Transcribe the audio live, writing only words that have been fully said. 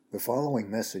The following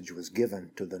message was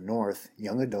given to the North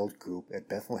Young Adult Group at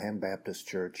Bethlehem Baptist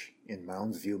Church in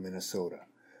Mounds View, Minnesota.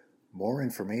 More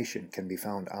information can be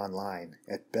found online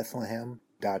at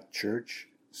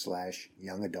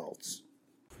bethlehem.church/youngadults.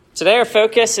 Today our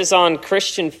focus is on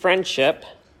Christian friendship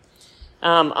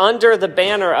under the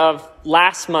banner of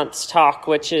last month's talk,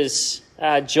 which is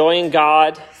joying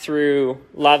God through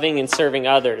loving and serving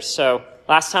others. So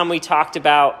last time we talked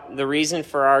about the reason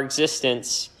for our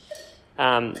existence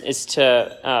is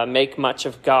to make much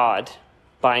of God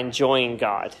by enjoying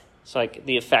God. It's like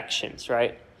the affections,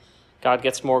 right? God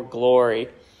gets more glory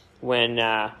when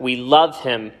we love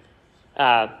him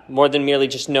more than merely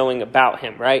just knowing about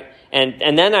him, right?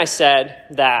 And then I said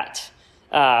that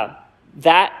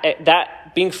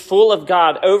that being full of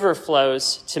God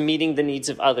overflows to meeting the needs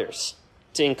of others,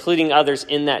 to including others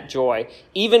in that joy,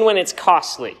 even when it's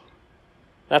costly.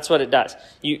 That's what it does.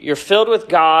 You're filled with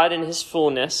God and his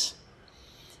fullness,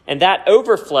 and that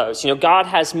overflows. You know, God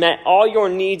has met all your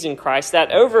needs in Christ.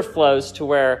 That overflows to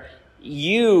where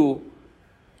you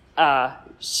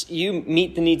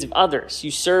meet the needs of others. You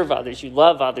serve others. You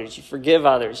love others. You forgive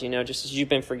others, just as you've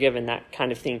been forgiven, that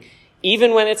kind of thing.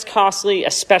 Even when it's costly,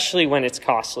 especially when it's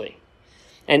costly.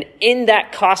 And in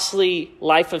that costly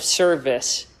life of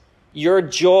service, your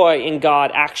joy in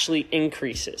God actually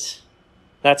increases.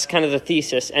 That's kind of the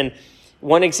thesis. And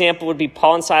one example would be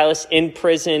Paul and Silas in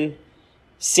prison,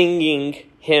 singing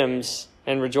hymns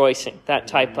and rejoicing. That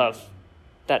type of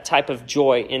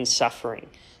joy in suffering.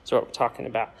 That's what we're talking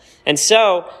about. And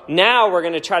so now we're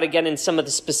going to try to get in some of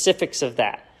the specifics of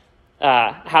that.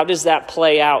 How does that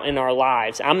play out in our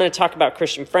lives? I'm going to talk about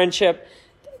Christian friendship.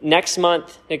 Next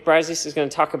month, Nick Brazis is going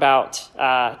to talk about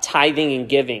tithing and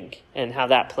giving and how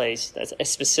that plays. That's a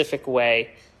specific way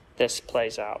this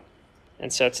plays out.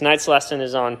 And so tonight's lesson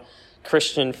is on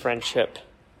Christian friendship.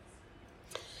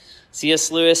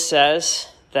 C.S. Lewis says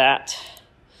that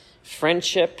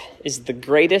friendship is the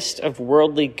greatest of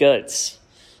worldly goods.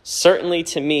 Certainly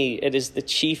to me, it is the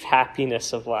chief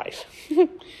happiness of life.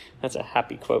 That's a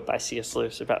happy quote by C.S.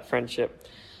 Lewis about friendship.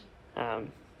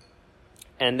 And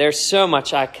there's so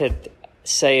much I could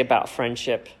say about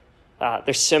friendship.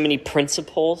 There's so many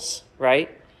principles, right?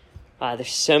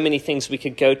 There's so many things we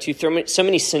could go to, so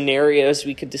many scenarios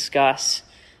we could discuss.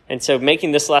 And so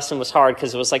making this lesson was hard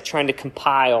because it was like trying to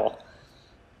compile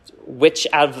which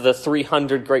out of the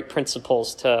 300 great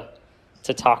principles to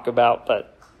talk about,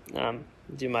 but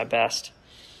do my best.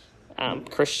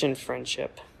 Christian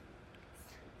friendship.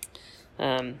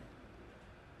 And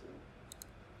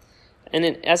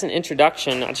then as an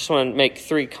introduction, I just want to make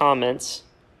 3 comments.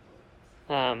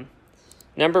 Number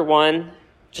 1,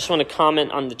 just want to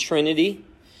comment on the Trinity.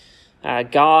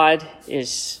 God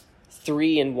is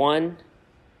 3 in 1,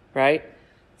 right?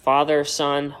 Father,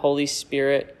 Son, Holy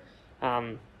Spirit.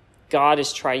 God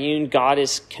is triune. God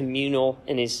is communal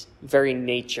in his very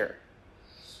nature.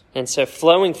 And so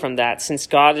flowing from that, since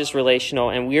God is relational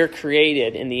and we are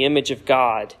created in the image of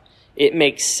God, it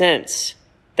makes sense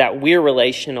that we're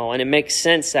relational. And it makes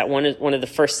sense that one of the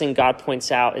first things God points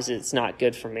out is it's not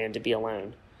good for man to be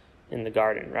alone in the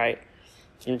garden, right?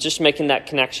 So I'm just making that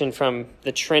connection from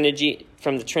the Trinity.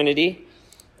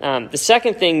 The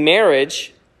second thing,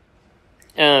 marriage.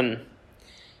 If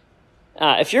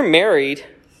you're married,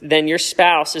 then your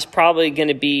spouse is probably going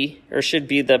to be or should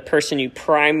be the person you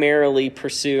primarily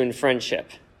pursue in friendship,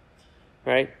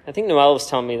 right? I think Noelle was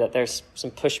telling me that there's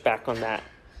some pushback on that,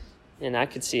 and I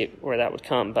could see where that would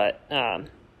come. But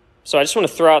so I just want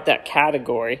to throw out that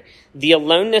category. The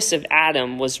aloneness of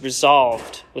Adam was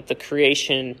resolved with the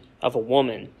creation of a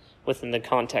woman within the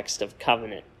context of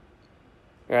covenant,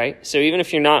 right? So even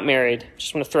if you're not married,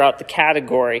 just want to throw out the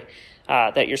category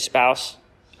that your spouse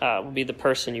will be the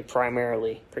person you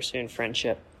primarily pursue in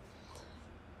friendship.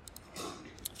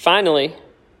 Finally,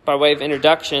 by way of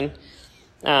introduction,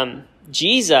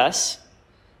 Jesus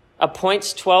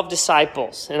appoints 12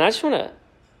 disciples. And I just want to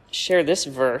share this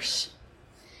verse.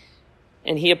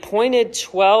 And he appointed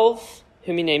 12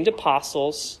 whom he named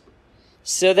apostles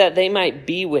so that they might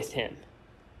be with him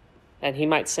and he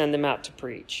might send them out to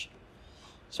preach.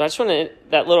 So I just want to,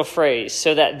 that little phrase,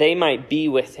 so that they might be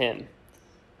with him.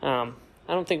 I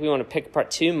don't think we want to pick apart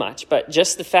too much, but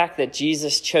just the fact that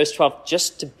Jesus chose 12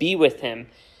 just to be with him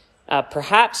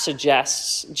perhaps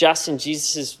suggests just in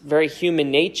Jesus' very human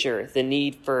nature the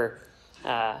need for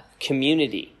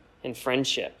community and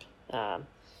friendship. And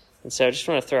so I just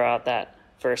want to throw out that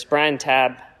verse. Brian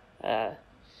Tabb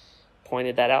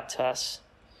pointed that out to us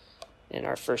in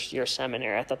our first year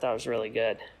seminary. I thought that was really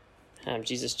good.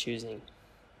 Jesus choosing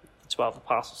the 12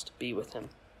 apostles to be with him.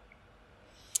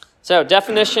 So,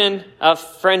 definition of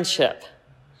friendship.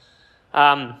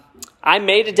 I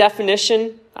made a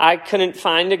definition. I couldn't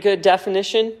find a good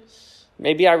definition.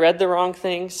 Maybe I read the wrong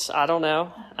things. I don't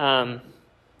know.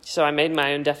 So I made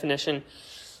my own definition.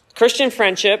 Christian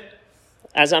friendship,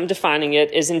 as I'm defining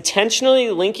it, is intentionally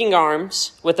linking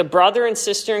arms with a brother and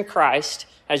sister in Christ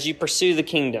as you pursue the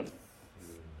kingdom.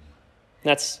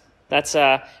 This, let's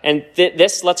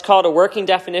call it a working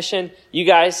definition. You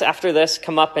guys, after this,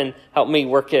 come up and help me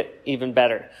work it even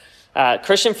better.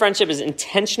 Christian friendship is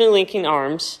intentionally linking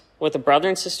arms with a brother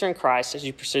and sister in Christ as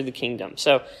you pursue the kingdom.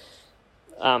 So,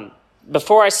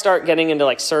 before I start getting into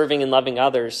like serving and loving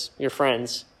others, your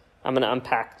friends, I'm going to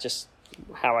unpack just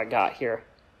how I got here.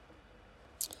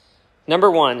 Number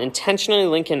one, intentionally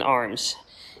linking arms.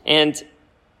 And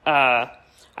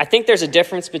I think there's a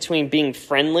difference between being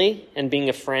friendly and being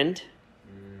a friend.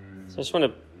 So I just want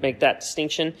to make that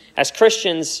distinction. As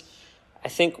Christians, I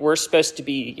think we're supposed to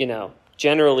be,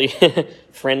 generally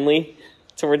friendly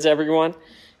towards everyone,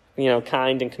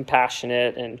 kind and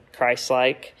compassionate and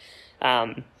Christ-like.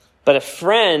 But a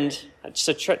friend,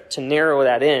 to narrow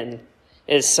that in,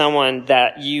 is someone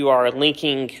that you are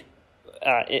linking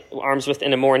arms with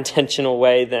in a more intentional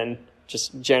way than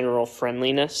just general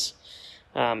friendliness.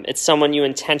 It's someone you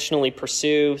intentionally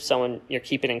pursue, someone you're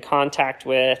keeping in contact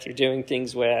with, you're doing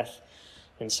things with,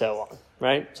 and so on,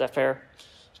 right? Is that fair?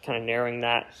 Just kind of narrowing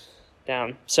that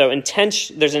down. So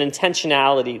there's an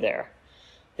intentionality there,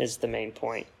 is the main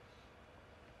point.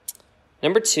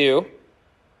 Number two,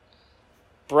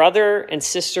 brother and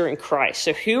sister in Christ.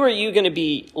 So who are you going to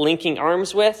be linking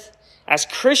arms with? As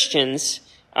Christians,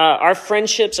 our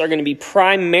friendships are going to be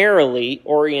primarily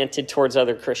oriented towards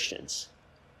other Christians.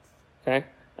 Okay?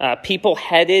 People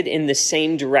headed in the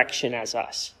same direction as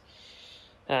us.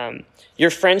 Your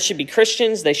friends should be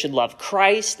Christians. They should love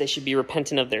Christ. They should be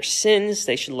repentant of their sins.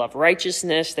 They should love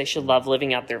righteousness. They should love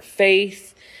living out their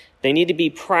faith. They need to be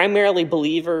primarily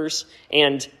believers,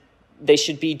 and they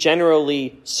should be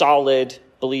generally solid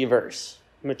believers,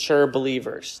 mature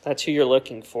believers. That's who you're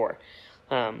looking for.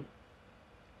 And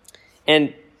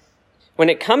when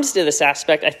it comes to this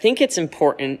aspect, I think it's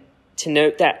important to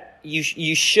note that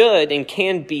you should and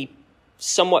can be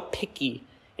somewhat picky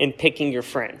in picking your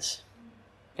friends.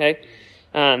 Okay?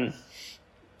 And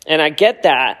I get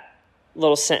that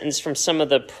little sentence from some of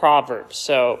the Proverbs.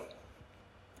 So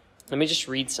let me just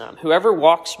read some. Whoever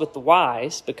walks with the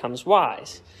wise becomes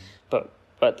wise, but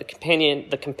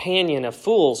the companion of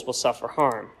fools will suffer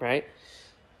harm, right?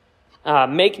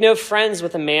 Make no friends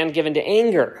with a man given to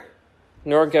anger,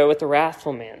 nor go with the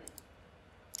wrathful man.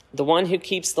 The one who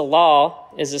keeps the law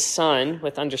is a son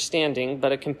with understanding,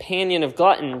 but a companion of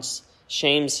gluttons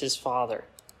shames his father.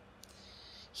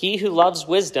 He who loves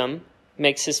wisdom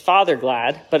makes his father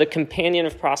glad, but a companion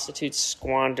of prostitutes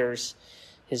squanders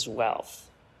his wealth.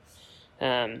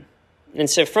 And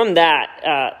so from that,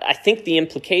 I think the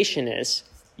implication is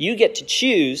you get to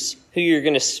choose who you're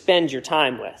going to spend your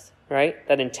time with, right?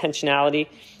 That intentionality.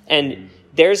 And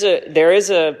there is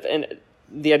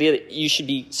the idea that you should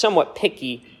be somewhat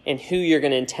picky in who you're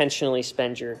going to intentionally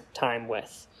spend your time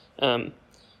with.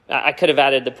 I could have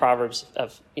added the Proverbs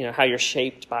of, how you're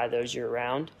shaped by those you're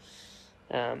around.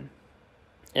 And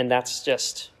that's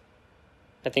just,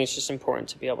 I think it's just important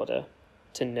to be able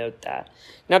to note that.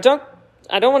 Now,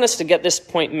 I don't want us to get this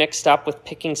point mixed up with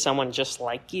picking someone just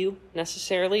like you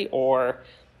necessarily, or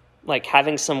like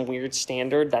having some weird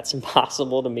standard that's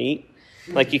impossible to meet.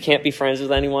 Like you can't be friends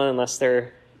with anyone unless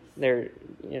they're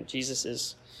Jesus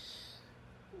is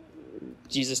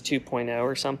Jesus 2.0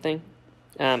 or something.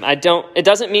 It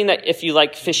doesn't mean that if you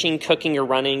like fishing, cooking, or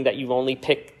running that you only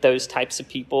pick those types of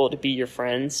people to be your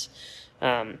friends.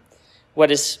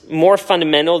 What is more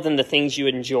fundamental than the things you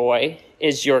enjoy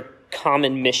is your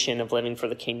common mission of living for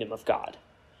the kingdom of God,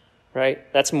 right?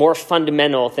 That's more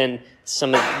fundamental than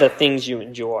some of the things you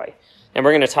enjoy. And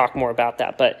we're going to talk more about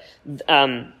that. But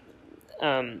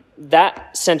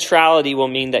that centrality will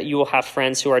mean that you will have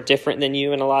friends who are different than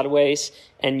you in a lot of ways,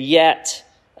 and yet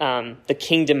the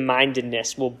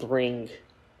kingdom-mindedness will bring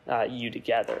you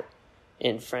together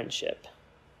in friendship.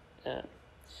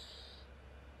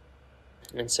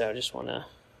 And so I just want to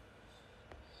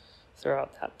throw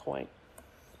out that point.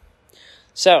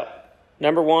 So,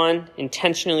 number one,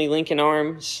 intentionally linking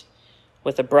arms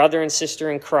with a brother and sister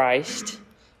in Christ.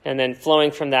 And then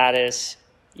flowing from that is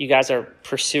you guys are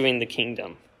pursuing the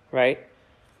kingdom, right?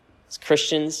 As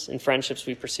Christians in friendships,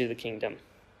 we pursue the kingdom.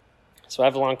 So I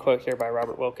have a long quote here by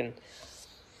Robert Wilkin.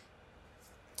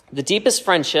 The deepest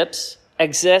friendships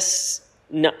exist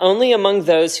only among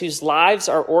those whose lives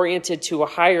are oriented to a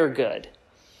higher good.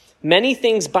 Many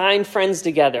things bind friends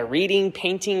together: reading,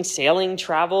 painting, sailing,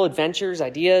 travel, adventures,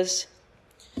 ideas.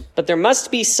 But there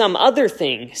must be some other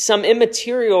thing, some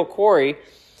immaterial quarry.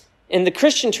 In the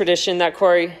Christian tradition, that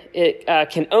quarry, it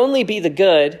can only be the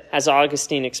good, as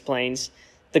Augustine explains.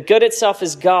 The good itself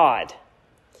is God.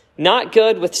 Not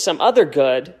good with some other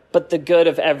good, but the good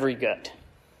of every good.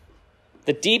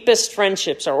 The deepest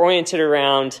friendships are oriented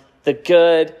around the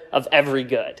good of every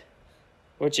good,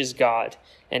 which is God,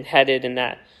 and headed in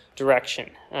that direction.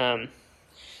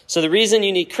 So the reason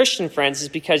you need Christian friends is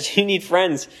because you need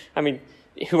friends,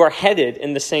 who are headed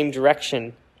in the same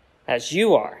direction as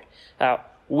you are.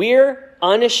 We're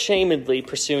unashamedly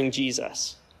pursuing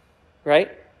Jesus,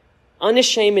 right?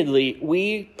 Unashamedly,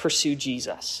 we pursue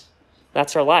Jesus.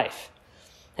 That's our life.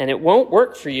 And it won't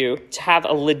work for you to have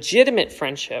a legitimate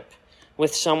friendship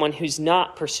with someone who's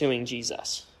not pursuing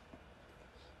Jesus.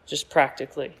 Just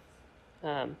practically.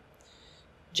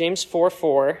 James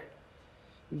 4:4,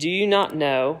 do you not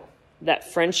know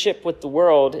that friendship with the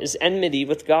world is enmity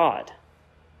with God?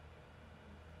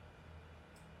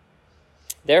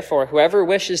 Therefore, whoever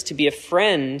wishes to be a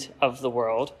friend of the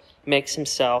world makes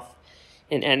himself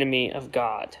an enemy of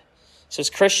God. So as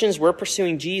Christians, we're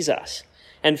pursuing Jesus,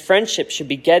 and friendship should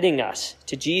be getting us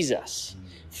to Jesus.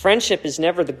 Friendship is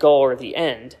never the goal or the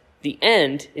end. The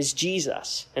end is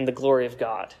Jesus and the glory of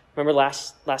God. Remember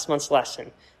last month's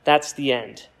lesson? That's the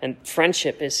end. And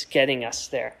friendship is getting us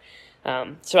there.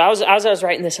 So as I was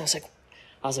writing this, I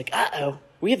was like, uh-oh,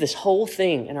 we have this whole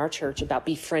thing in our church about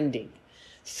befriending,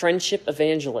 friendship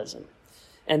evangelism.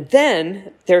 And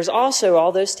then there's also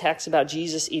all those texts about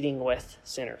Jesus eating with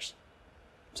sinners.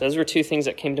 So those were two things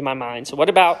that came to my mind. So what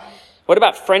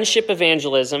about friendship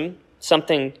evangelism?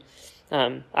 Something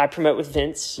I promote with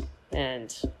Vince,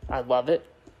 and I love it.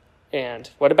 And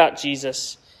what about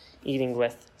Jesus eating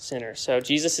with sinners? So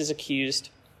Jesus is accused.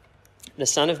 The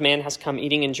Son of Man has come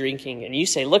eating and drinking. And you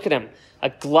say, look at him, a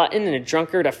glutton and a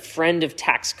drunkard, a friend of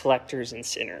tax collectors and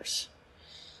sinners.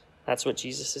 That's what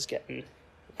Jesus is getting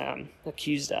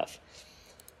accused of.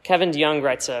 Kevin DeYoung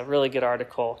writes a really good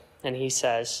article, and he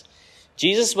says,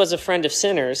 Jesus was a friend of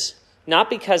sinners, not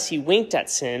because he winked at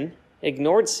sin,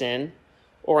 ignored sin,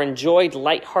 or enjoyed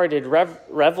lighthearted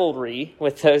revelry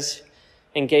with those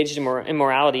engaged in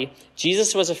immorality.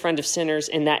 Jesus was a friend of sinners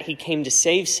in that he came to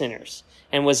save sinners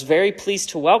and was very pleased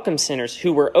to welcome sinners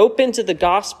who were open to the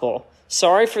gospel,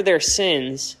 sorry for their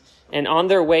sins, and on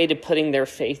their way to putting their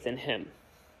faith in him.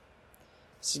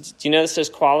 So, do you notice those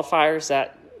qualifiers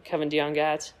that Kevin DeYoung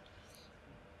adds?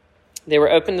 They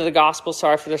were open to the gospel,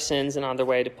 sorry for their sins, and on their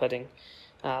way to putting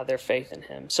their faith in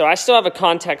him. So I still have a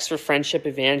context for friendship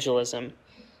evangelism,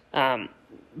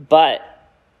 but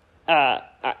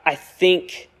I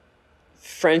think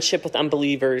friendship with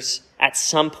unbelievers at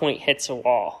some point hits a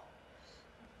wall.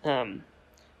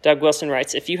 Doug Wilson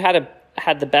writes, if you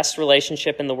had the best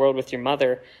relationship in the world with your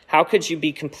mother, how could you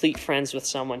be complete friends with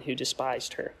someone who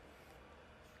despised her?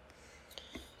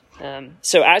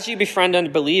 So as you befriend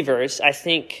unbelievers, I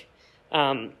think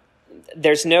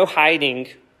there's no hiding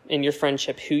in your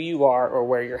friendship who you are or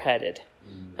where you're headed.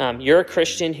 You're a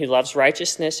Christian who loves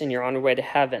righteousness, and you're on your way to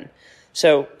heaven.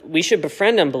 So we should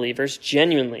befriend unbelievers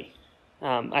genuinely.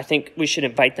 I think we should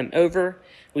invite them over.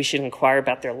 We should inquire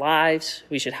about their lives.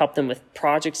 We should help them with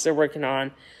projects they're working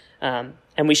on.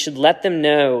 And we should let them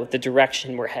know the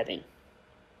direction we're heading,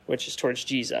 which is towards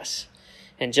Jesus.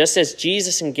 And just as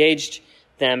Jesus engaged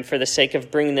them for the sake of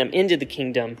bringing them into the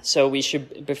kingdom, so we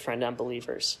should befriend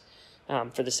unbelievers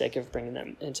for the sake of bringing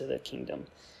them into the kingdom.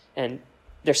 And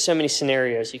there's so many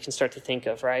scenarios you can start to think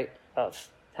of, right, of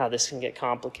how this can get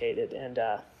complicated. And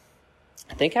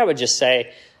I think I would just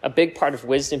say a big part of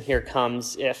wisdom here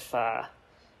comes if,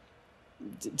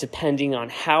 depending on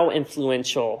how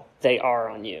influential they are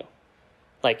on you.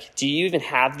 Like, do you even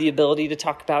have the ability to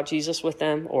talk about Jesus with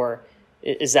them? Or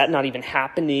is that not even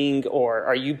happening? Or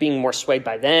are you being more swayed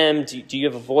by them? Do you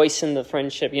have a voice in the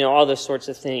friendship? All those sorts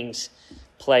of things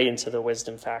play into the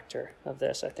wisdom factor of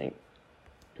this, I think.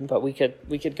 But we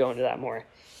could go into that more.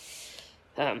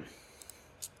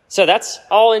 So that's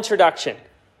all introduction.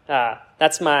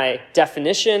 That's my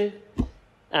definition.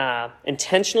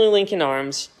 Intentionally linking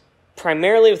arms,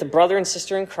 primarily with a brother and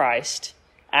sister in Christ,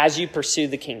 as you pursue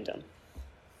the kingdom.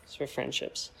 It's for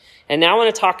friendships. And now I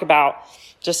want to talk about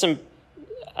just some,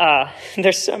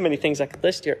 there's so many things I could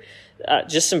list here,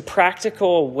 just some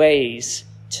practical ways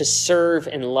to serve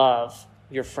and love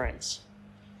your friends.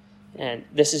 And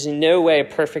this is in no way a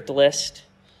perfect list,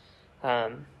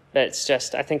 but it's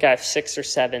just, I think I have 6 or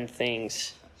 7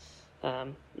 things. Now,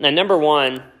 number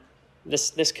 1,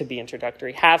 this could be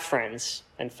introductory. Have friends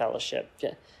and fellowship.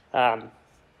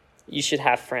 You should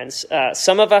have friends.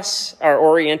 Some of us are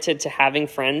oriented to having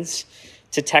friends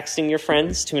to texting your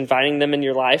friends, to inviting them in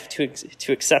your life,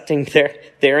 to accepting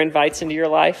their invites into your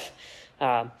life.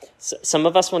 Some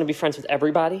of us want to be friends with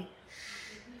everybody.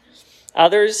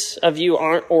 Others of you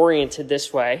aren't oriented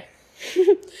this way.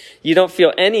 You don't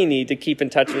feel any need to keep in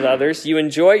touch with others. You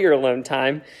enjoy your alone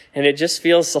time, and it just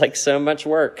feels like so much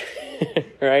work,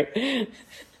 right?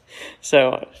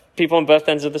 So people on both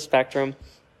ends of the spectrum.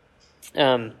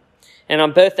 And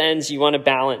on both ends, you want a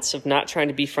balance of not trying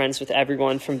to be friends with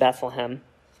everyone from Bethlehem,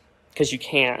 because you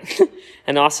can't,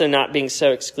 and also not being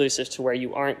so exclusive to where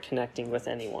you aren't connecting with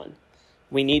anyone.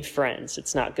 We need friends.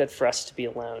 It's not good for us to be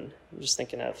alone. I'm just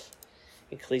thinking of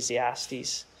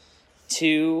Ecclesiastes.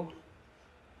 2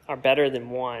 are better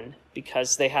than 1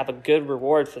 because they have a good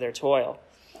reward for their toil.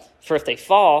 For if they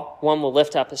fall, one will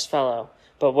lift up his fellow.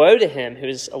 But woe to him who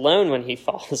is alone when he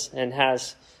falls and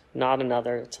has not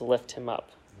another to lift him up.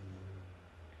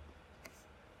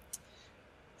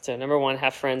 So number 1,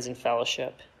 have friends in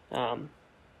fellowship.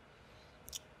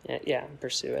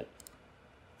 Pursue it.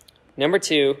 Number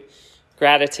 2,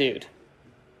 gratitude.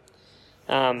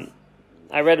 I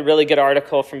read a really good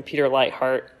article from Peter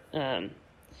Lightheart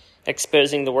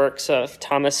exposing the works of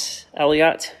Thomas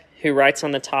Eliot, who writes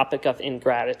on the topic of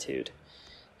ingratitude.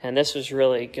 And this was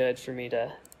really good for me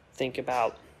to think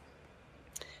about.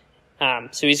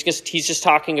 So he's just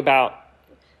talking about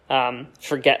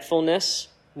forgetfulness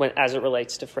as it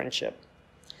relates to friendship.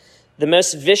 The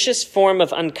most vicious form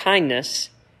of unkindness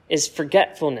is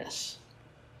forgetfulness.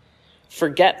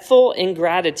 Forgetful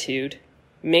ingratitude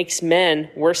makes men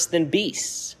worse than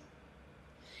beasts.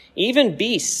 Even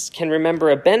beasts can remember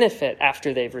a benefit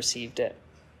after they've received it.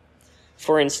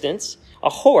 For instance, a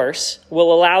horse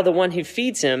will allow the one who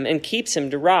feeds him and keeps him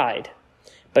to ride.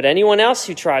 But anyone else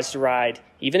who tries to ride,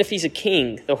 even if he's a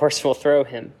king, the horse will throw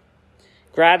him.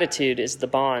 Gratitude is the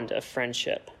bond of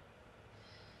friendship.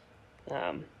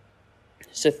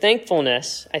 So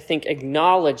thankfulness, I think,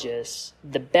 acknowledges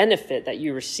the benefit that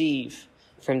you receive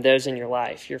from those in your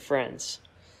life, your friends.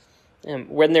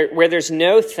 Where there's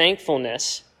no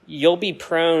thankfulness, you'll be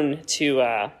prone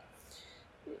to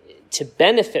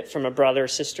benefit from a brother or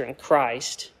sister in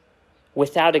Christ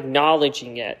without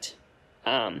acknowledging it.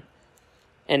 And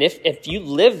if you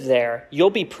live there, you'll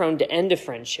be prone to end a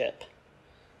friendship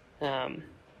and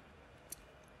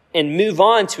move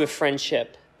on to a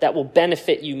friendship that will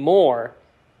benefit you more,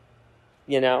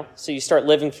 so you start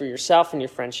living for yourself in your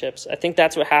friendships. I think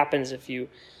that's what happens if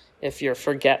you're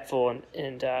forgetful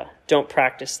and don't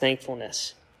practice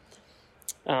thankfulness.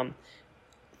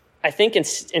 I think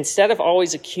instead of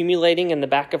always accumulating in the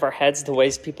back of our heads the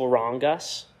ways people wrong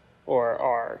us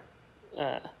or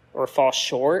fall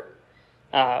short,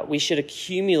 we should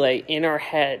accumulate in our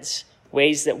heads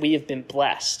ways that we have been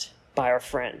blessed by our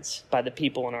friends, by the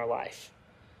people in our life.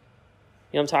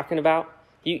 You know what I'm talking about?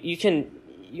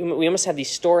 We almost have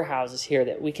these storehouses here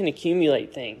that we can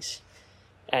accumulate things.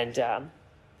 And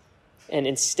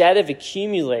instead of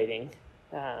accumulating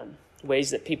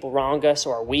ways that people wrong us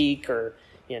or are weak or,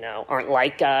 aren't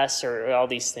like us or all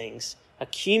these things,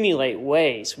 accumulate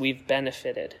ways we've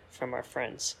benefited from our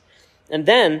friends. And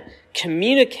then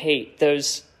communicate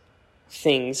those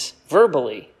things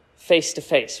verbally, face to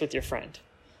face with your friend.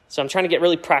 So I'm trying to get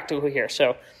really practical here.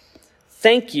 So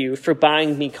thank you for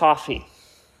buying me coffee.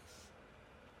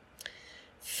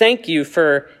 Thank you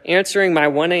for answering my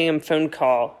 1 a.m. phone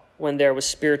call when there was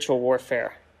spiritual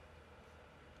warfare.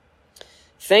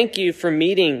 Thank you for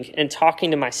meeting and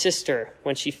talking to my sister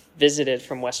when she visited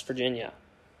from West Virginia.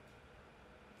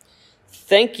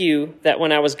 Thank you that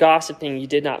when I was gossiping, you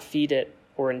did not feed it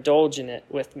or indulge in it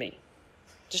with me.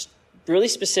 Just really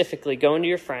specifically going to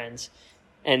your friends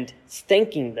and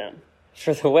thanking them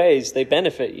for the ways they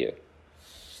benefit you.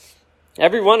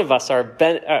 Every one of us are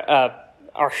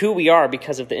who we are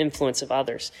because of the influence of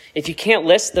others. If you can't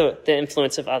list the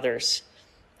influence of others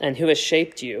and who has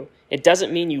shaped you, it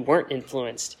doesn't mean you weren't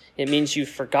influenced. It means you've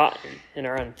forgotten and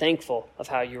are unthankful of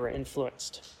how you were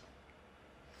influenced.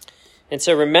 And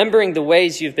so remembering the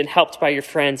ways you've been helped by your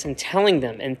friends and telling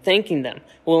them and thanking them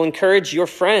will encourage your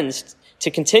friends to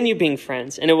continue being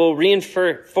friends, and it will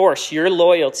reinforce your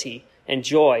loyalty and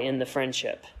joy in the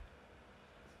friendship.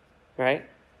 Right?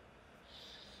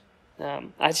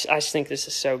 I just think this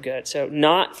is so good. So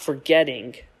not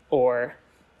forgetting or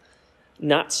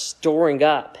not storing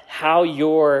up how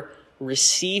you're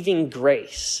receiving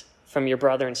grace from your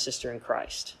brother and sister in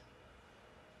Christ.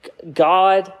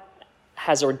 God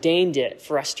has ordained it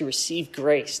for us to receive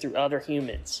grace through other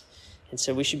humans. And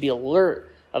so we should be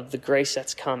alert of the grace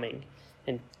that's coming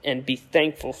and be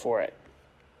thankful for it.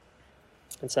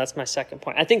 And so that's my second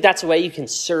point. I think that's the way you can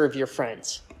serve your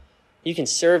friends. You can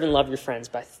serve and love your friends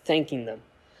by thanking them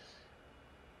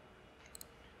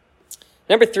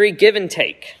Number 3, give and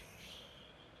take.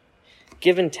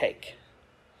 Give and take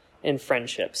in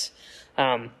friendships.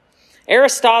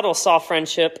 Aristotle saw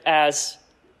friendship as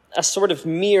a sort of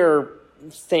mere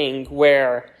thing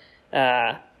where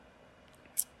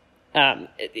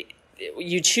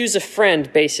you choose a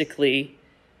friend basically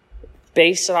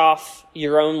based off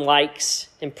your own likes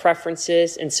and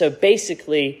preferences. And so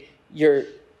basically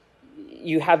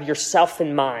you have yourself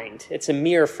in mind. It's a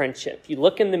mirror friendship. You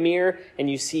look in the mirror and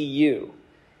you see you.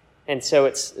 And so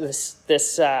it's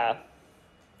this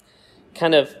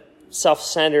kind of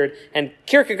self-centered. And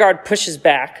Kierkegaard pushes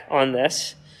back on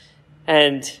this.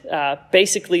 And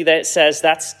basically that says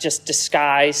that's just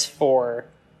disguise for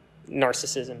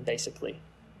narcissism, basically.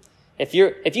 If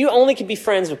you only can be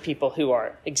friends with people who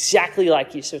are exactly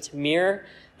like you, so it's a mirror,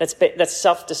 that's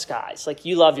self-disguise. Like,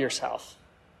 you love yourself.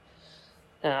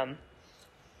 And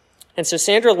so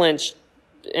Sandra Lynch,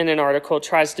 in an article,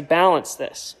 tries to balance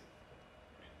this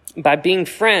by being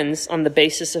friends on the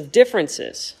basis of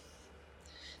differences.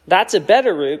 That's a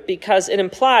better route because it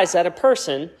implies that a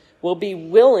person will be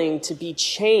willing to be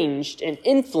changed and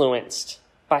influenced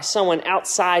by someone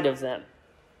outside of them,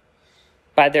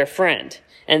 by their friend.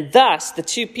 And thus, the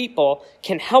two people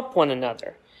can help one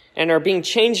another and are being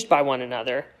changed by one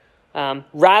another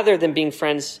rather than being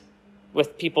friends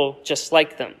with people just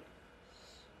like them,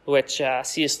 which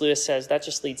C.S. Lewis says that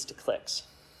just leads to cliques,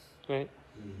 right?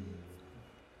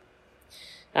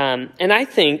 And I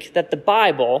think that the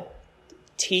Bible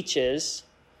teaches,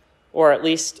 or at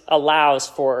least allows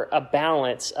for, a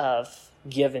balance of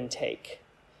give and take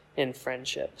in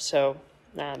friendship. So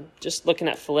just looking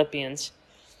at Philippians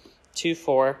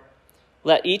 2:4,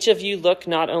 let each of you look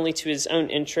not only to his own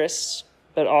interests,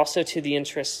 but also to the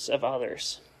interests of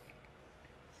others.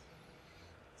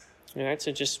 All right,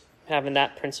 so just having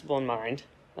that principle in mind.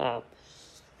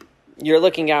 You're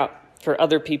looking out for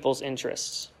other people's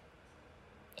interests.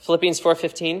 Philippians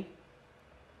 4:15,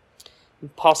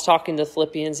 Paul's talking to the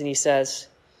Philippians and he says,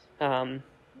 in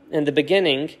the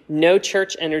beginning, no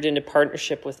church entered into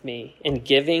partnership with me in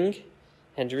giving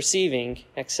and receiving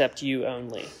except you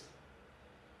only.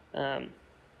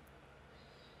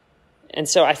 And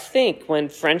so I think when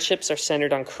friendships are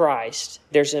centered on Christ,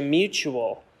 there's a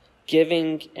mutual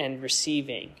giving and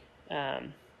receiving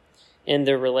in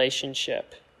the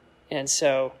relationship. And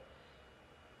so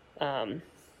I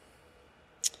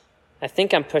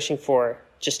think I'm pushing for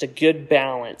just a good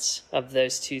balance of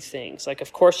those two things. Like,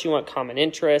 of course, you want common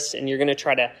interests, and you're going to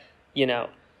try to,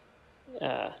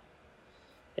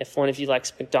 if one of you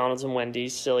likes McDonald's and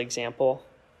Wendy's, silly example,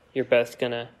 you're both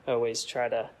going to always try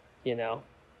to,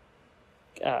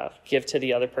 give to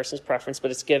the other person's preference,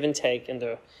 but it's give and take in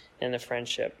the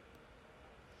friendship.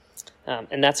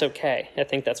 And that's okay. I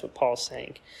think that's what Paul's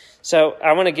saying. So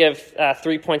I want to give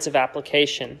 3 points of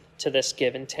application to this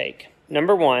give and take.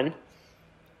 Number 1,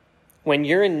 when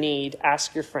you're in need,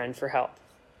 ask your friend for help.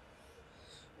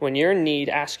 When you're in need,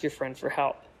 ask your friend for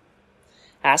help.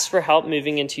 Ask for help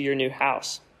moving into your new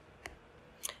house.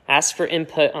 Ask for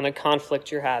input on a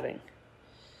conflict you're having.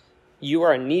 You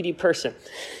are a needy person.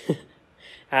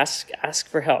 Ask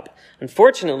for help.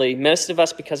 Unfortunately, most of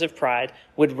us, because of pride,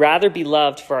 would rather be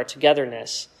loved for our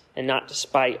togetherness and not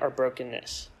despite our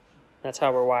brokenness. That's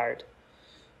how we're wired.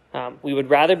 We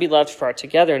would rather be loved for our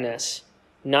togetherness,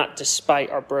 not despite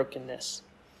our brokenness.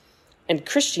 And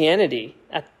Christianity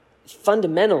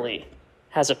fundamentally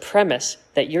has a premise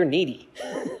that you're needy,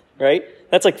 right?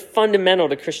 That's like fundamental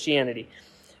to Christianity.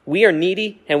 We are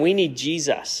needy and we need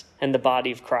Jesus and the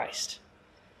body of Christ.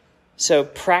 So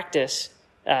practice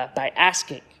by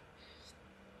asking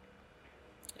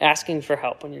for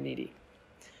help when you're needy.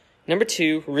 Number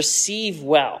 2, receive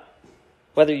well.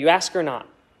 Whether you ask or not,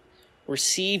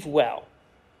 receive well.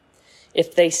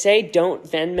 If they say don't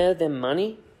Venmo them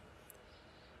money,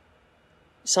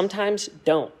 sometimes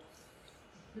don't.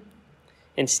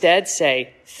 Instead,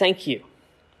 say thank you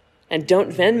and don't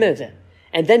Venmo them.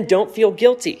 And then don't feel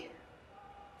guilty.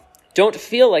 Don't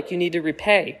feel like you need to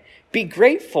repay. Be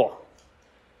grateful.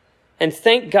 And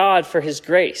thank God for his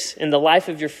grace in the life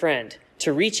of your friend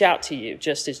to reach out to you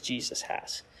just as Jesus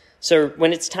has. So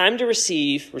when it's time to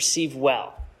receive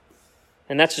well.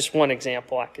 And that's just one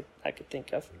example I could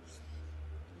think of.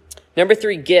 Number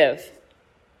 3, give.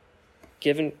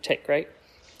 Give and take, right?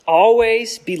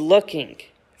 Always be looking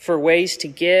for ways to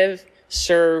give,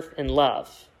 serve, and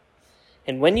love.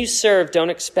 And when you serve, don't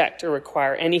expect or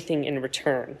require anything in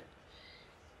return.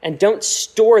 And don't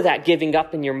store that giving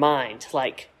up in your mind,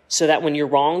 so that when you're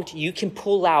wronged, you can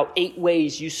pull out 8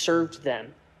 ways you served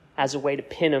them as a way to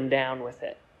pin them down with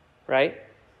it, right?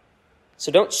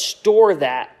 So don't store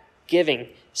that giving.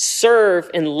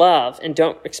 Serve and love, and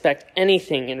don't expect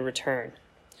anything in return.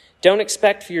 Don't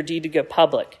expect for your deed to go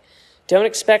public. Don't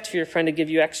expect for your friend to give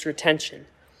you extra attention.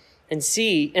 And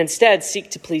instead, seek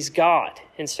to please God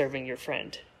in serving your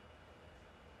friend.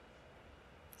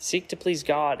 Seek to please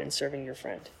God in serving your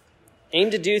friend.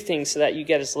 Aim to do things so that you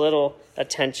get as little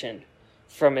attention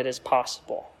from it as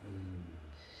possible.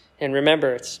 And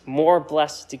remember, it's more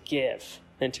blessed to give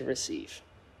than to receive,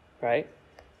 right?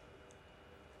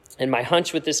 And my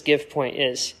hunch with this give point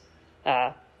is,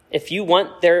 if you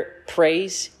want their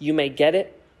praise, you may get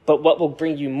it, but what will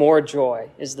bring you more joy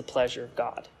is the pleasure of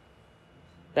God.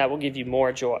 That will give you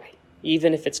more joy,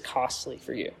 even if it's costly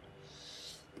for you.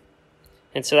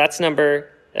 And so that's number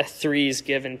 3's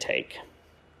give and take.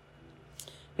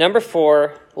 Number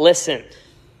 4, listen.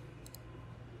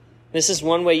 This is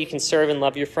one way you can serve and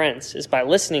love your friends, is by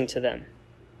listening to them.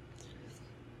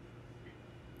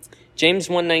 James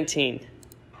 1:19.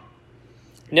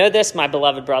 Know this, my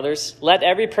beloved brothers, let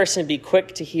every person be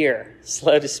quick to hear,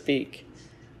 slow to speak,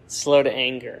 slow to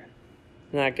anger.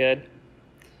 Isn't that good?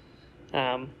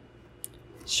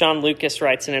 Sean Lucas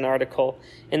writes in an article,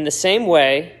 in the same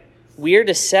way, we are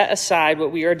to set aside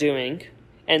what we are doing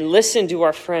and listen to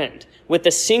our friend with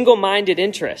a single-minded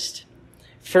interest.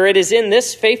 For it is in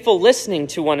this faithful listening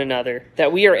to one another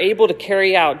that we are able to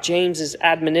carry out James's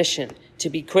admonition to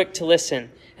be quick to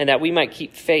listen, and that we might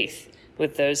keep faith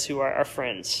with those who are our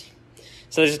friends.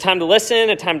 So there's a time to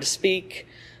listen, a time to speak,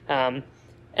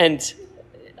 and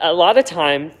a lot of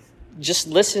time, just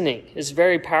listening is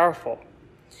very powerful.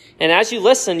 And as you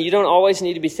listen, you don't always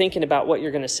need to be thinking about what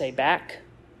you're going to say back,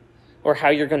 or how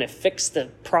you're going to fix the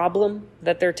problem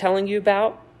that they're telling you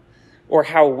about, or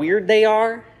how weird they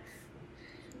are.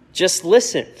 Just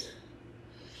listen.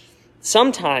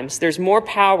 Sometimes there's more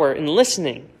power in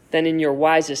listening than in your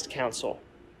wisest counsel.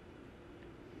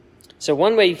 So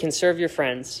one way you can serve your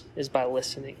friends is by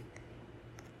listening.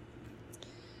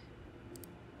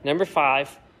 Number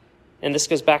 5, and this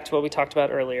goes back to what we talked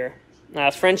about earlier.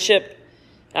 Friendship,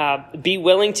 be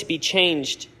willing to be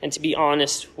changed and to be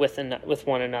honest with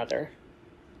one another.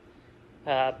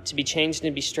 To be changed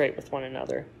and be straight with one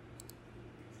another.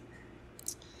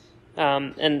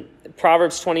 And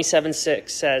Proverbs 27:6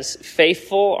 says,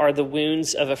 faithful are the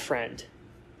wounds of a friend.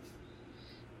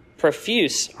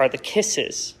 Profuse are the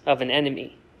kisses of an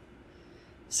enemy.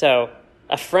 So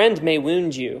a friend may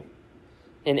wound you.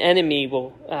 An enemy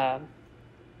will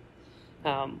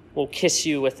kiss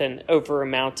you with an over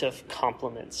amount of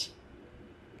compliments.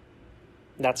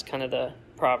 That's kind of the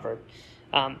proverb.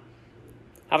 I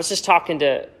was just talking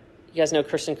to, you guys know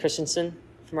Kristen Christensen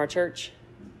from our church?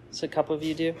 So a couple of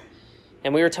you do.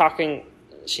 And we were talking,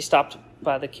 she stopped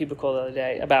by the cubicle the other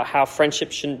day, about how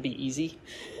friendship shouldn't be easy.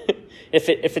 If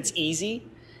it's easy,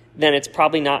 then it's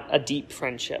probably not a deep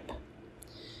friendship.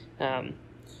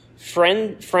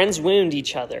 Friends wound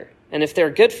each other. And if they're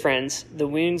good friends, the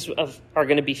wounds are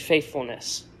going to be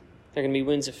faithfulness. They're going to be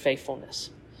wounds of faithfulness.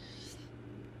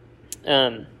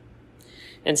 And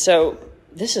so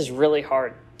this is really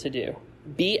hard to do.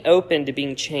 Be open to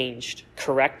being changed,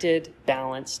 corrected,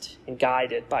 balanced, and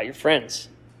guided by your friends.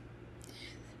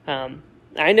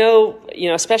 I know,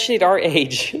 especially at our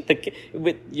age,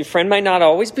 your friend might not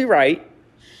always be right.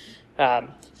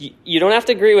 You don't have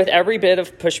to agree with every bit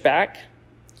of pushback.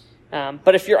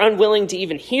 But if you're unwilling to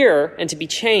even hear and to be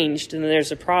changed, then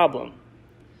there's a problem.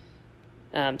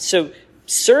 So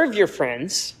serve your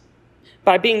friends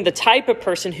by being the type of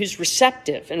person who's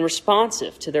receptive and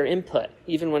responsive to their input,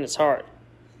 even when it's hard.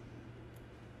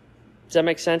 Does that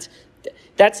make sense?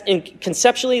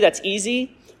 Conceptually, that's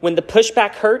easy. When the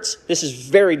pushback hurts, this is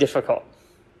very difficult.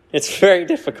 It's very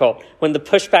difficult when the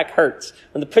pushback hurts.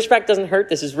 When the pushback doesn't hurt,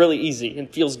 this is really easy and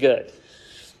feels good.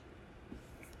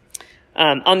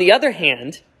 On the other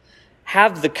hand,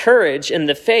 have the courage and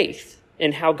the faith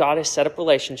in how God has set up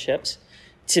relationships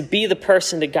to be the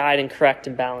person to guide and correct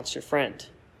and balance your friend.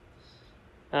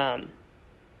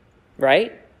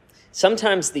 Right?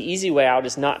 Sometimes the easy way out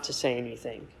is not to say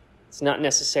anything. It's not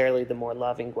necessarily the more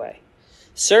loving way.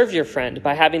 Serve your friend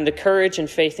by having the courage and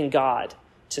faith in God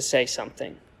to say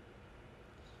something.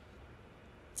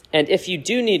 And if you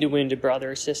do need to wound a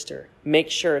brother or sister, make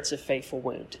sure it's a faithful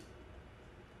wound.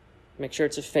 Make sure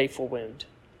it's a faithful wound.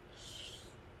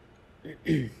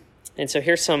 And so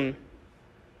here's some,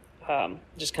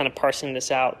 just kind of parsing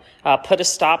this out. Put a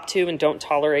stop to and don't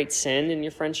tolerate sin in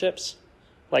your friendships,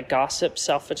 like gossip,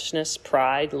 selfishness,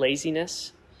 pride,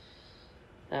 laziness.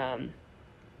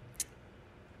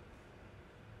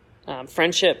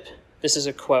 Friendship, this is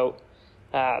a quote.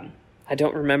 I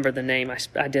don't remember the name.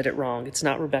 I did it wrong. It's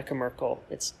not Rebecca Merkel.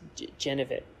 It's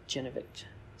Genevieve,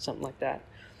 something like that.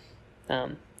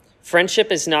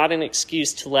 Friendship is not an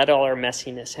excuse to let all our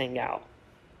messiness hang out.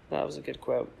 That was a good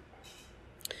quote.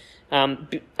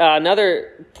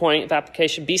 Another point of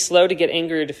application, be slow to get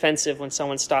angry or defensive when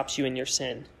someone stops you in your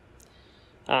sin.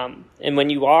 And when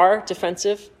you are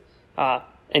defensive,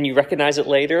 and you recognize it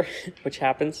later, which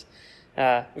happens,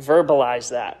 verbalize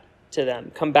that to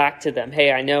them. Come back to them.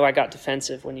 Hey, I know I got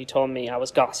defensive when you told me I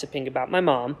was gossiping about my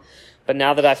mom, but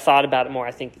now that I've thought about it more,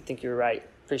 I think you're right.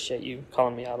 Appreciate you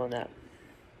calling me out on that.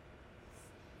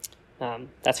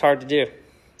 That's hard to do.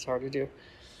 It's hard to do.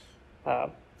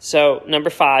 So number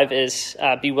 5 is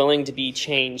be willing to be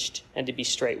changed and to be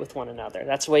straight with one another.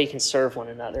 That's the way you can serve one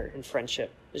another in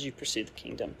friendship as you pursue the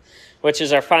kingdom, which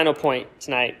is our final point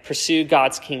tonight. Pursue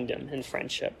God's kingdom in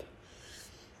friendship.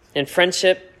 In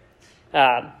friendship,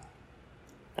 I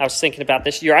was thinking about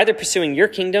this. You're either pursuing your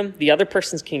kingdom, the other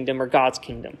person's kingdom, or God's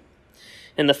kingdom.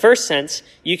 In the first sense,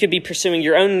 you could be pursuing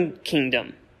your own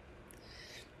kingdom.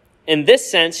 In this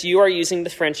sense, you are using the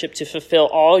friendship to fulfill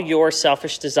all your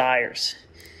selfish desires.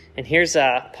 And here's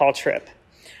Paul Tripp.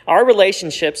 Our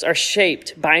relationships are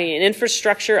shaped by an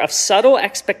infrastructure of subtle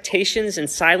expectations and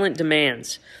silent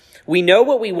demands. We know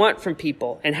what we want from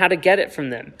people and how to get it from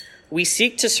them. We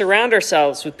seek to surround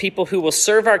ourselves with people who will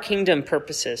serve our kingdom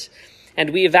purposes, and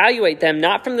we evaluate them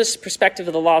not from the perspective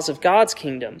of the laws of God's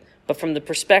kingdom, but from the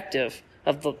perspective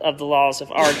of the laws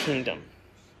of our kingdom.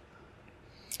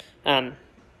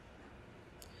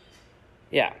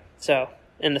 So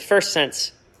in the first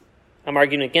sense, I'm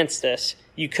arguing against this.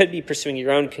 You could be pursuing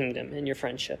your own kingdom in your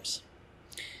friendships.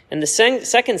 In the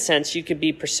second sense, you could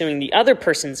be pursuing the other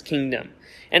person's kingdom.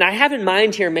 And I have in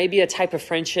mind here maybe a type of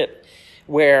friendship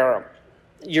where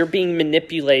you're being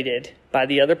manipulated by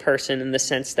the other person in the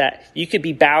sense that you could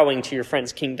be bowing to your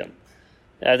friend's kingdom.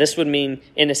 This would mean,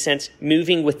 in a sense,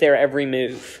 moving with their every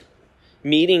move,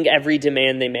 meeting every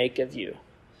demand they make of you,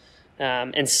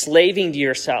 enslaving to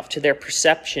yourself to their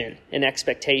perception and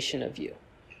expectation of you,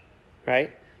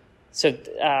 right? So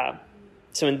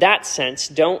in that sense,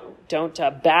 don't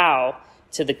bow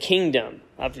to the kingdom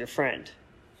of your friend,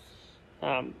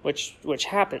 which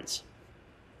happens.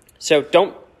 So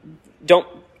don't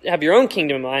have your own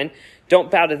kingdom in mind.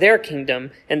 Don't bow to their kingdom.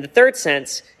 In the third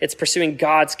sense, it's pursuing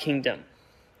God's kingdom.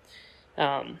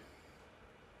 And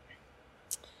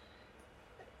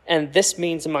this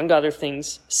means, among other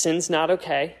things, sin's not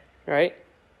okay, right?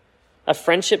 A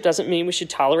friendship doesn't mean we should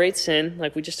tolerate sin,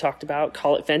 like we just talked about.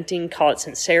 Call it venting, call it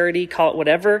sincerity, call it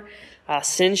whatever.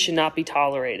 Sin should not be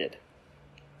tolerated.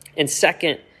 And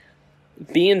second,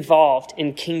 be involved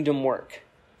in kingdom work.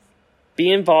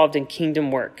 Be involved in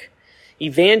kingdom work.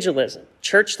 Evangelism,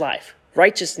 church life,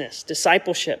 righteousness,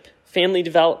 discipleship, family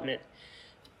development.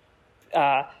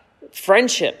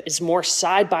 Friendship is more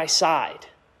side by side,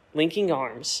 linking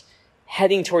arms,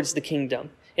 heading towards the kingdom.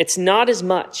 It's not as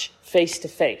much face to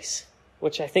face,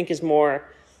 which I think is more,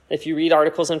 if you read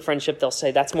articles on friendship, they'll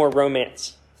say that's more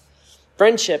romance.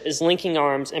 Friendship is linking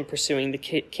arms and pursuing the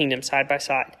kingdom side by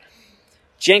side.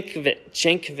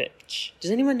 Jankovic.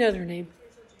 Does anyone know their name?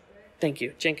 Thank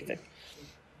you, Jankovic.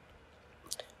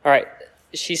 All right,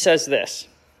 she says this.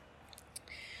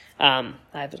 I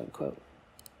have it on quote.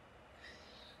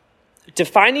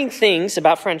 Defining things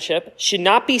about friendship should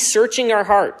not be searching our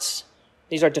hearts.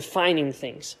 These are defining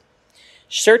things.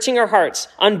 Searching our hearts,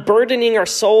 unburdening our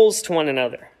souls to one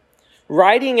another,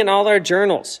 writing in all our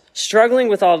journals, struggling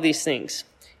with all of these things.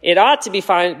 It ought to be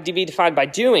defined by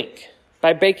doing,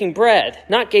 by baking bread,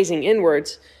 not gazing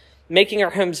inwards, making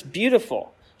our homes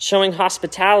beautiful, showing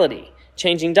hospitality,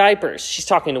 changing diapers. She's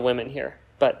talking to women here,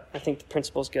 but I think the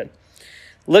principle is good.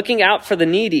 Looking out for the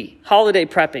needy, holiday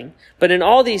prepping. But in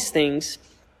all these things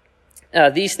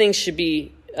should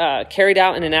be carried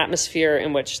out in an atmosphere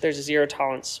in which there's a zero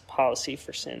tolerance policy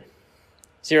for sin.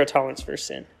 Zero tolerance for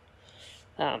sin.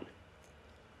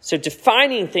 So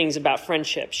defining things about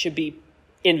friendship should be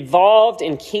involved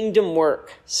in kingdom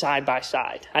work side by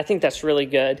side. I think that's really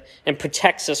good and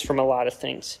protects us from a lot of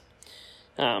things.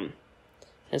 And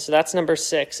so that's number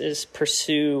 6, is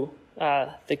pursue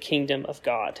the kingdom of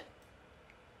God.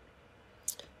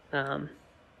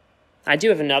 I do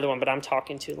have another one, but I'm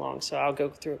talking too long, so I'll go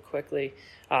through it quickly.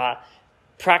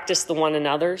 Practice the one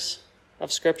another's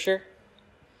of Scripture.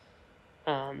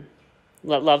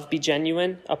 Let love be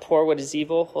genuine. Abhor what is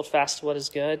evil. Hold fast to what is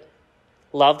good.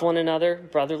 Love one another,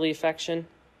 brotherly affection.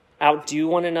 Outdo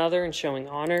one another in showing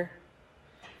honor.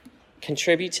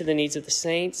 Contribute to the needs of the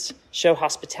saints. Show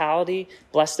hospitality.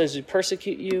 Bless those who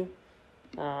persecute you.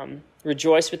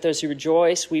 Rejoice with those who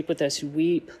rejoice. Weep with those who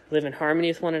weep. Live in harmony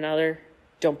with one another.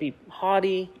 Don't be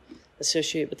haughty.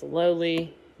 Associate with the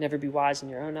lowly. Never be wise in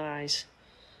your own eyes.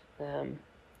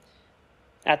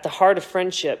 at the heart of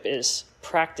friendship is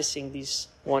practicing these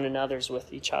one another's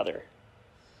with each other.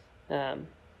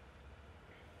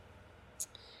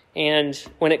 And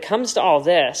when it comes to all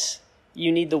this,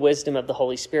 you need the wisdom of the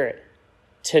Holy Spirit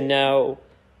to know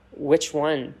which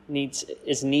one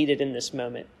is needed in this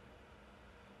moment.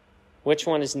 Which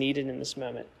one is needed in this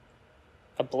moment?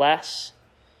 A bless,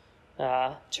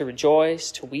 to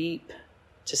rejoice, to weep,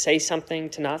 to say something,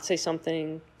 to not say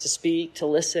something, to speak, to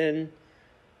listen.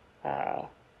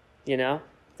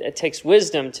 It takes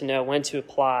wisdom to know when to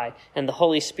apply, and the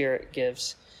Holy Spirit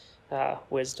gives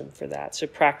wisdom for that. So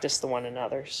practice the one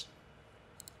another's.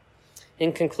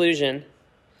 In conclusion,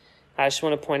 I just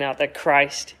want to point out that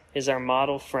Christ is our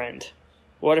model friend.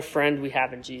 What a friend we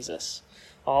have in Jesus.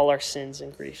 All our sins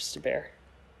and griefs to bear.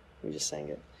 We just sang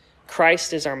it.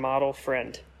 Christ is our model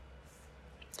friend.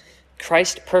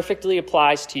 Christ perfectly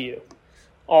applies to you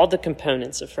all the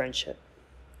components of friendship.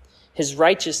 His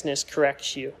righteousness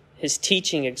corrects you. His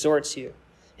teaching exhorts you.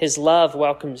 His love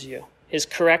welcomes you. His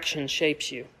correction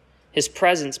shapes you. His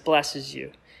presence blesses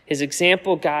you. His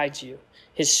example guides you.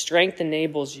 His strength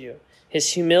enables you.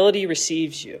 His humility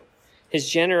receives you. His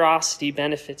generosity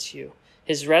benefits you.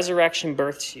 His resurrection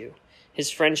births you. His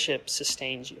friendship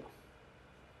sustains you.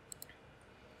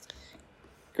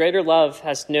 Greater love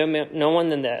has no one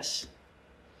than this,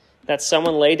 that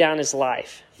someone lay down his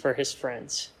life for his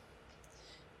friends.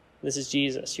 This is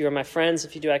Jesus. You are my friends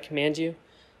if you do I command you.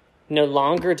 No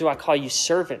longer do I call you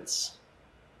servants,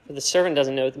 for the servant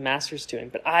doesn't know what the master is doing,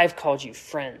 but I've called you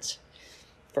friends.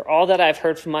 For all that I've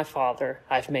heard from my Father,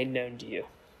 I've made known to you.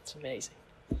 It's amazing.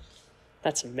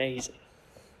 That's amazing.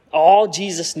 All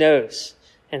Jesus knows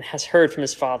and has heard from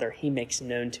his Father, he makes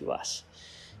known to us.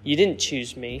 You didn't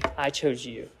choose me. I chose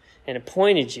you and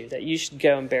appointed you that you should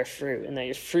go and bear fruit and that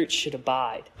your fruit should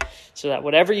abide, so that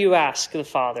whatever you ask the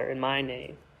Father in my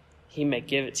name, he may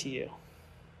give it to you.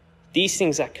 These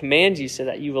things I command you so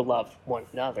that you will love one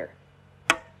another.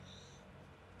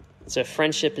 So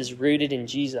friendship is rooted in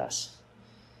Jesus,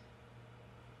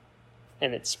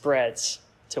 and it spreads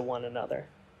to one another.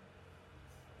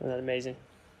 Isn't that amazing?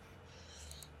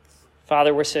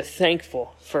 Father, we're so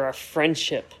thankful for our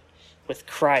friendship with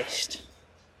Christ.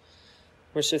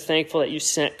 We're so thankful that you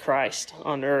sent Christ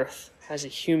on earth as a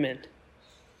human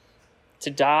to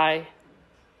die,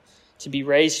 to be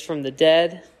raised from the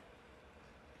dead,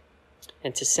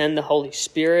 and to send the Holy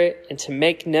Spirit and to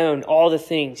make known all the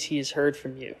things he has heard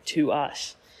from you to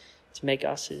us, to make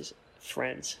us his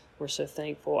friends. We're so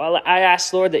thankful. I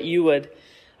ask, Lord, that you would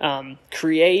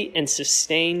create and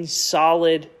sustain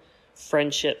solid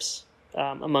friendships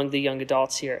among the young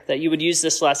adults here, that you would use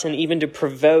this lesson even to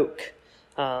provoke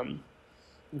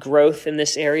growth in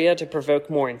this area, to provoke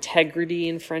more integrity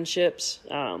in friendships,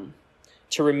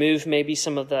 to remove maybe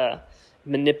some of the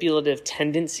manipulative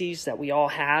tendencies that we all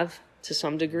have to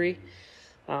some degree,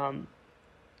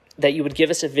 that you would give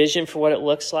us a vision for what it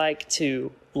looks like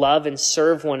to love and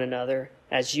serve one another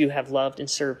as you have loved and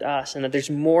served us, and that there's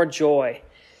more joy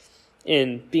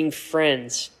in being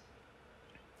friends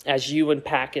as you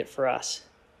unpack it for us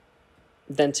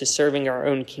than to serving our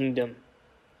own kingdom.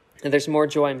 And there's more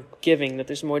joy in giving, that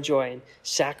there's more joy in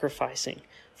sacrificing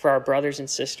for our brothers and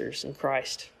sisters in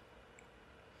Christ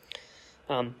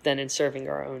than in serving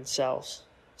our own selves.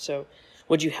 So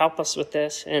would you help us with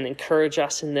this and encourage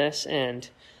us in this? And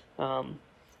I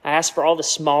ask for all the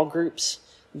small groups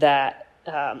that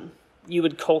you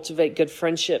would cultivate good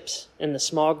friendships in the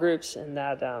small groups, and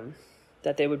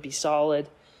that they would be solid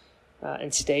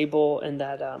and stable, and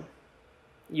that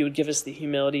you would give us the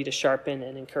humility to sharpen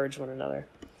and encourage one another.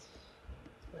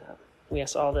 We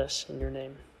ask all this in your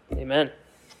name. Amen.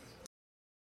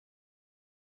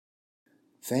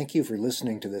 Thank you for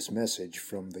listening to this message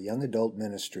from the Young Adult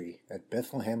Ministry at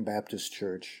Bethlehem Baptist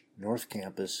Church, North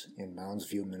Campus in Mounds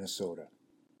View, Minnesota.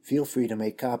 Feel free to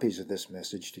make copies of this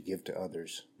message to give to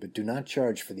others, but do not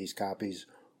charge for these copies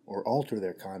or alter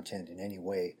their content in any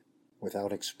way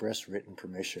without express written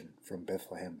permission from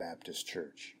Bethlehem Baptist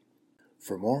Church.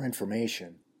 For more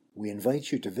information, we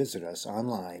invite you to visit us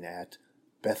online at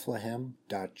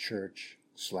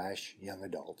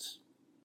bethlehem.church/youngadults.